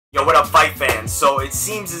Yo, what up, fight fans? So it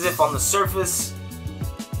seems as if on the surface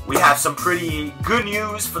we have some pretty good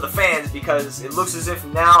news for the fans, because it looks as if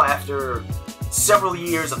now, after several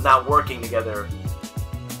years of not working together,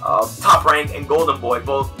 Top Rank and Golden Boy,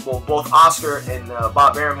 both Oscar and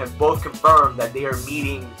Bob Arum, have both confirmed that they are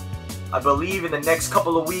meeting, I believe, in the next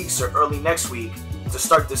couple of weeks or early next week to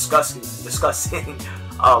start discussing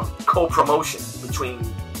co-promotion between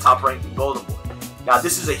Top Rank and Golden Boy. Now,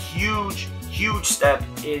 this is a huge step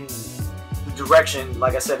in the direction,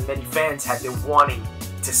 like I said, many fans have been wanting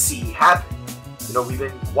to see happen. You know, we've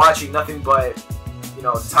been watching nothing but, you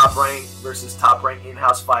know, Top Rank versus Top Rank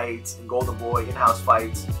in-house fights and Golden Boy in-house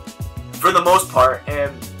fights for the most part,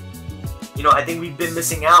 and you know, I think we've been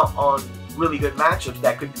missing out on really good matchups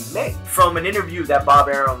that could be made. From an interview that Bob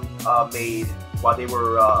Arum made while they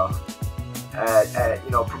were at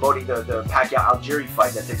you know, promoting the Pacquiao Algieri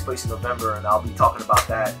fight that takes place in November, and I'll be talking about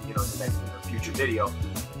that, you know, in a future video.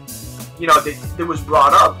 You know, it was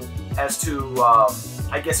brought up as to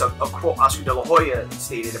I guess a quote Oscar De La Hoya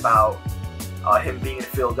stated about him being in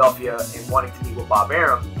Philadelphia and wanting to meet with Bob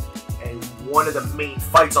Arum, and one of the main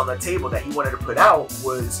fights on the table that he wanted to put out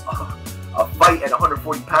was a fight at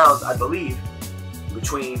 140 pounds, I believe,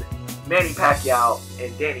 between Manny Pacquiao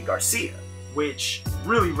and Danny Garcia, which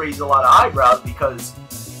really raised a lot of eyebrows, because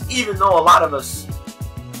even though a lot of us,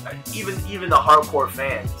 even the hardcore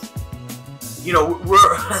fans, you know,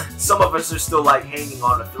 some of us are still like hanging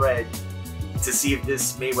on a thread to see if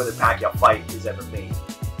this Mayweather-Pacquiao fight is ever made.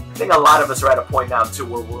 I think a lot of us are at a point now too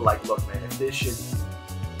where we're like, look, man, if this shit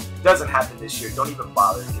doesn't happen this year, don't even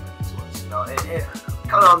bother giving it to us, you know, and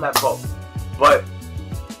kind of on that boat. But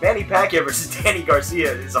Manny Pacquiao versus Danny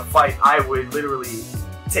Garcia is a fight I would literally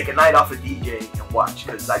take a night off of DJ and watch,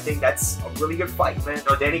 because I think that's a really good fight, man. You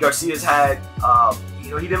know, Danny Garcia's had,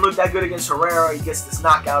 you know, he didn't look that good against Herrera. He gets this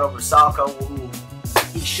knockout over Salco, who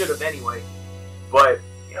he should have anyway. But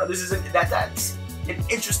you know, this is that's an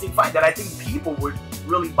interesting fight that I think people would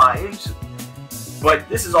really buy into. But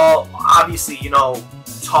this is all obviously, you know,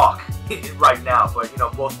 talk right now. But you know,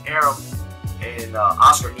 both Arum and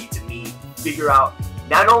Oscar need to meet, figure out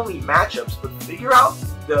not only matchups, but figure out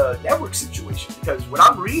the network situation, because what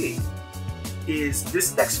I'm reading is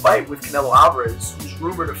this next fight with Canelo Alvarez, who's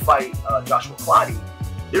rumored to fight Joshua Clottey.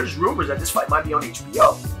 There's rumors that this fight might be on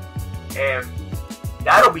HBO, and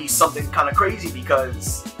that'll be something kind of crazy,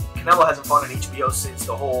 because Canelo hasn't fought on HBO since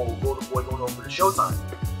the whole Golden Boy going over to Showtime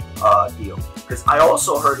deal. Because I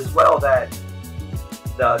also heard as well that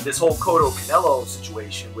this whole Cotto Canelo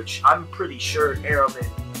situation, which I'm pretty sure Arum and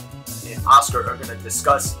Oscar are going to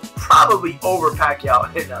discuss probably over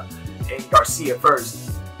Pacquiao and Garcia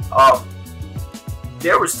first.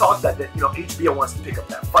 There was talk that you know, HBO wants to pick up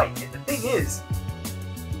that fight, and the thing is,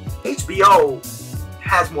 HBO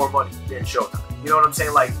has more money than Showtime. You know what I'm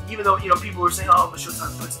saying? Like, even though, you know, people were saying, oh, but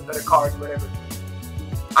Showtime puts the better cards, whatever.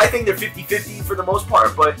 I think they're 50-50 for the most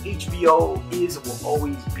part, but HBO is and will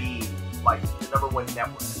always be like the #1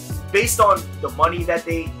 network based on the money that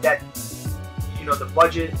you know, the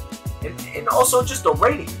budget, and also just the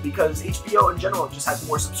ratings, because HBO in general just has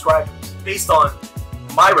more subscribers. Based on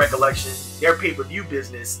my recollection, their pay-per-view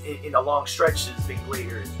business in a long stretch has been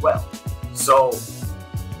greater as well. So,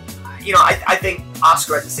 you know, I think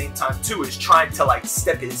Oscar at the same time too is trying to like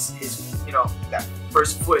step his you know, that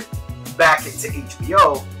first foot back into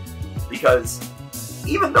HBO, because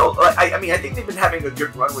even though I mean, I think they've been having a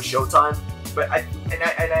good run with Showtime, but I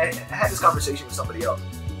had this conversation with somebody else.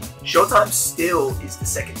 Showtime still is the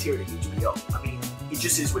second tier to HBO. I mean, it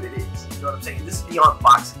just is what it is. You know what I'm saying? This is beyond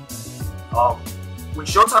boxing. When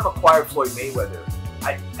Showtime acquired Floyd Mayweather,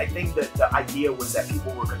 I think that the idea was that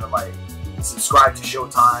people were gonna like subscribe to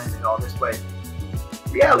Showtime and all this, but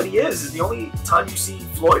reality is the only time you see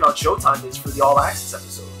Floyd on Showtime is for the All Access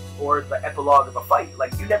episodes or the epilogue of a fight.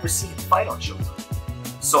 Like, you never see him fight on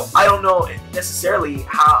Showtime. So I don't know necessarily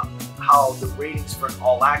how the ratings for an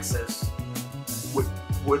All Access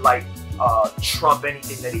would like trump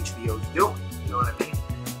anything that HBO is doing. You know what I mean?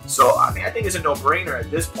 So I mean, I think it's a no-brainer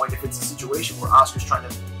at this point if it's a situation where Oscar's trying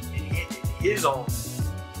to, in his own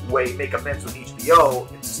way, make amends with HBO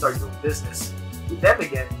and to start doing business with them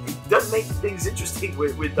again. It does make things interesting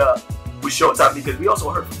with Showtime, because we also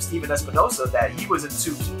heard from Steven Espinosa that he wasn't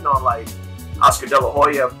too keen on like Oscar De La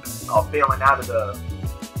Hoya bailing out of the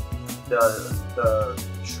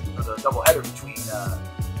doubleheader between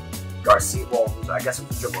Garcia, well, I guess it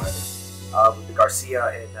was a triple header with the Garcia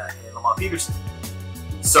and Lamont Peterson.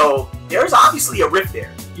 So there's obviously a rift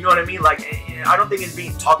there. You know what I mean? Like, I don't think it's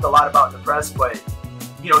being talked a lot about in the press, but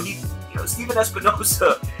you know, Steven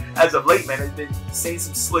Espinosa, as of late, man, has been saying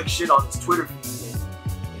some slick shit on his Twitter feed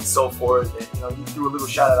and so forth. And you know, you threw a little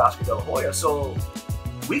shot at Oscar De La Hoya, so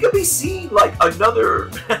we could be seeing like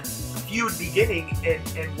another feud beginning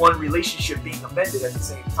and one relationship being amended at the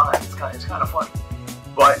same time. It's kind of funny.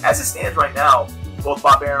 But as it stands right now, both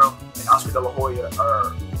Bob Arum and Oscar De La Hoya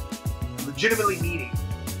are legitimately meeting.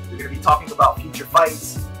 They're going to be talking about future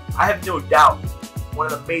fights. I have no doubt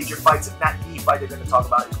one of the major fights, if not the fight they're going to talk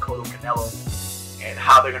about, is Cotto Canelo and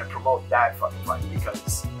how they're going to promote that fucking fight.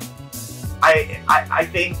 Because I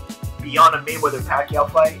think beyond a Mayweather Pacquiao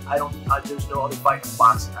fight, there's no other fight in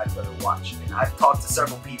boxing I'd rather watch. And I've talked to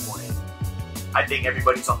several people, and I think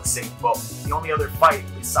everybody's on the same boat. The only other fight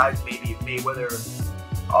besides maybe Mayweather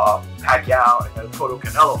Pacquiao and the Cotto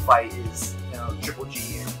Canelo fight is, you know, Triple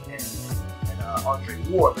G and Andre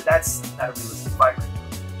Ward, but that's not a realistic fight right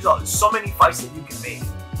now. There's so many fights that you can make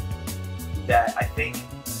that I think,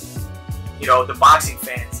 you know, the boxing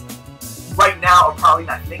fans right now are probably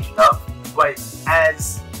not thinking of, but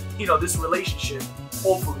as, you know, this relationship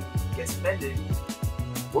hopefully gets mended,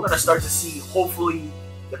 we're going to start to see, hopefully,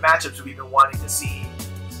 the matchups we've been wanting to see,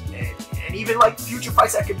 and even like future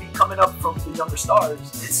fights that could be coming up from the younger stars.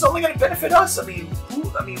 It's only going to benefit us. I mean,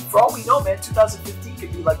 for all we know, man, 2015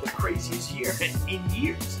 could be like the craziest year in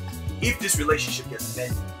years if this relationship gets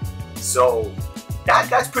mended. So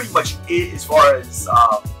that's pretty much it as far as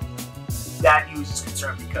that news is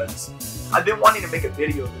concerned, because I've been wanting to make a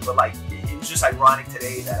video of it, but like it was just ironic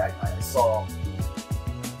today that I saw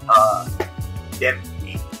them,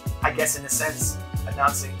 I guess in a sense,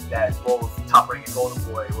 announcing that both Top Rank and Golden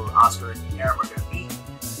Boy, or Oscar and Arum, are going to meet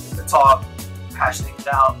to talk, hash things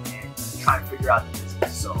out, and try and figure out the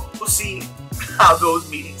business. So we'll see how those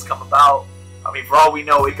meetings come about. I mean, for all we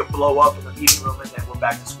know, it could blow up in the meeting room and then we're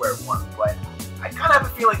back to square one. But I kind of have a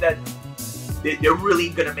feeling that they're really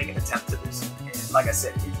going to make an attempt to this. And like I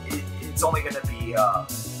said, it's only going to be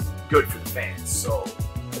good for the fans. So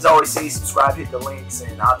as I always say, subscribe, hit the links,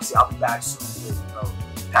 and obviously I'll be back soon with, you know,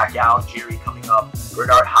 Pacquiao and Jerry coming up,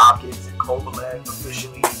 Bernard Hopkins and Kovalev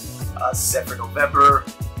officially set for November.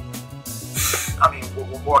 I mean,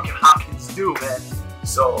 what more can Hopkins do, man?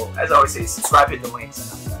 So, as I always say, subscribe, hit the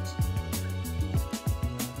links, and